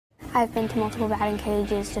I've been to multiple batting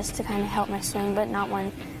cages just to kind of help my swing, but not one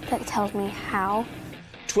that tells me how.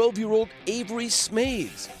 12-year-old Avery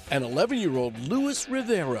Smades and 11-year-old Luis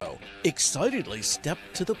Rivero excitedly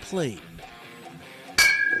stepped to the plate.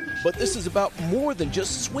 But this is about more than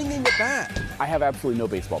just swinging a bat. I have absolutely no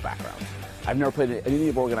baseball background. I've never played any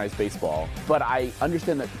of organized baseball, but I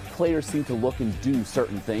understand that players seem to look and do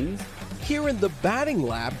certain things. Here in the batting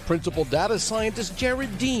lab, principal data scientist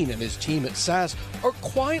Jared Dean and his team at SAS are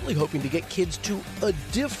quietly hoping to get kids to a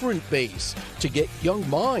different base, to get young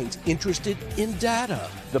minds interested in data.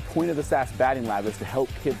 The point of the SAS batting lab is to help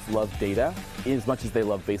kids love data as much as they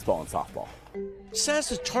love baseball and softball.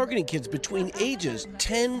 SAS is targeting kids between ages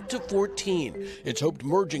 10 to 14. It's hoped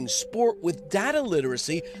merging sport with data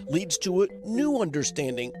literacy leads to a new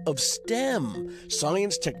understanding of STEM,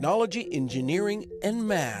 science, technology, engineering, and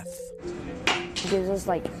math. It gives us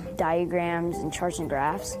like diagrams and charts and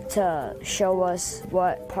graphs to show us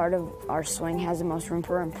what part of our swing has the most room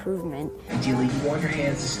for improvement. Ideally, you want your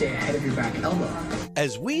hands to stay ahead of your back elbow.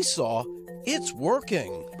 As we saw, it's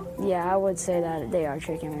working. Yeah, I would say that they are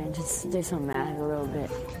tricking me. Just do some math a little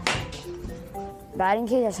bit. Batting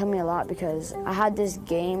cage has helped me a lot because I had this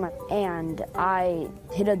game and I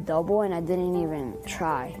hit a double and I didn't even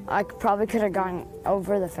try. I probably could have gone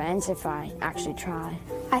over the fence if I actually tried.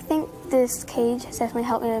 I think this cage has definitely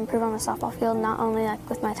helped me improve on the softball field, not only like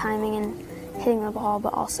with my timing and hitting the ball,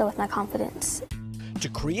 but also with my confidence. To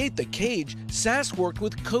create the cage, SAS worked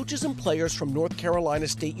with coaches and players from North Carolina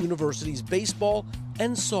State University's baseball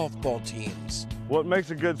and softball teams. What makes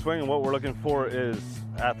a good swing and what we're looking for is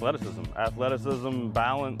athleticism. Athleticism,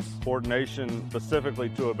 balance, coordination, specifically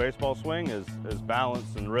to a baseball swing is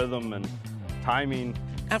balance and rhythm and timing.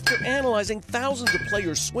 After analyzing thousands of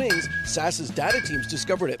players' swings, SAS's data teams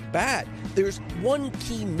discovered at bat there's one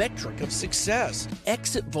key metric of success: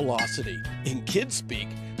 exit velocity. In kids speak,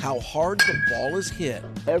 how hard the ball is hit.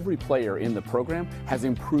 Every player in the program has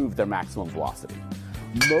improved their maximum velocity.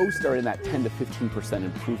 Most are in that 10 to 15%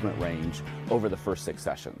 improvement range over the first 6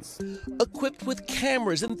 sessions. Equipped with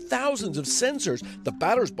cameras and thousands of sensors, the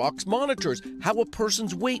batter's box monitors how a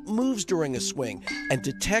person's weight moves during a swing and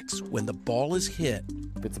detects when the ball is hit.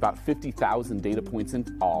 It's about 50,000 data points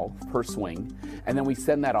in all per swing, and then we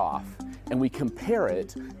send that off and we compare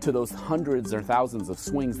it to those hundreds or thousands of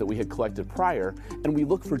swings that we had collected prior, and we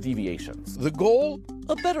look for deviations. The goal?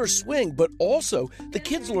 A better swing, but also the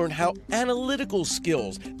kids learn how analytical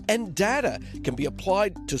skills and data can be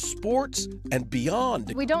applied to sports and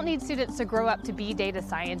beyond. We don't need students to grow up to be data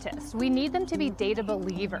scientists. We need them to be data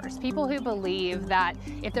believers, people who believe that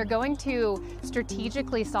if they're going to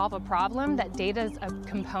strategically solve a problem, that data is a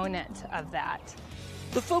component of that.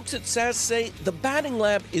 The folks at SAS say the batting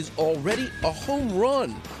lab is already a home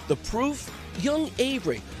run. The proof? Young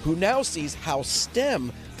Avery, who now sees how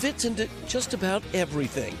STEM fits into just about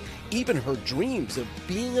everything, even her dreams of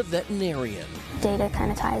being a veterinarian. Data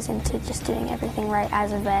kind of ties into just doing everything right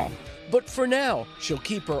as a vet. But for now, she'll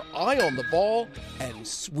keep her eye on the ball and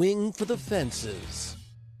swing for the fences.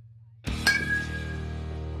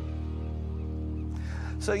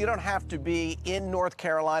 So you don't have to be in North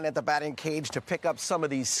Carolina at the batting cage to pick up some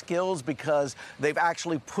of these skills, because they've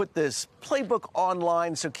actually put this playbook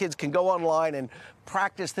online so kids can go online and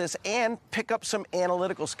practice this and pick up some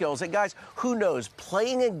analytical skills. And guys, who knows,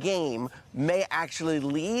 playing a game may actually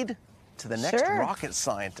lead to the next rocket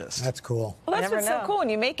scientist. That's cool. Well, that's what's so cool,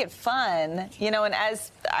 and you make it fun, you know. And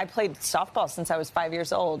as I played softball since I was 5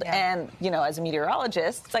 years old, and you know, as a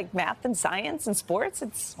meteorologist, it's like math and science and sports.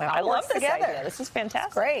 It's I love this idea. This is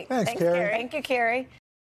fantastic. Great. Thanks, Kerry. Thank you, Kerry.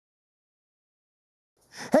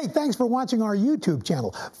 Hey, thanks for watching our YouTube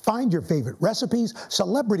channel. Find your favorite recipes,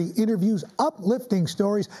 celebrity interviews, uplifting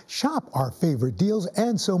stories, shop our favorite deals,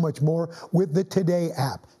 and so much more with the Today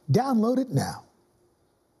app. Download it now.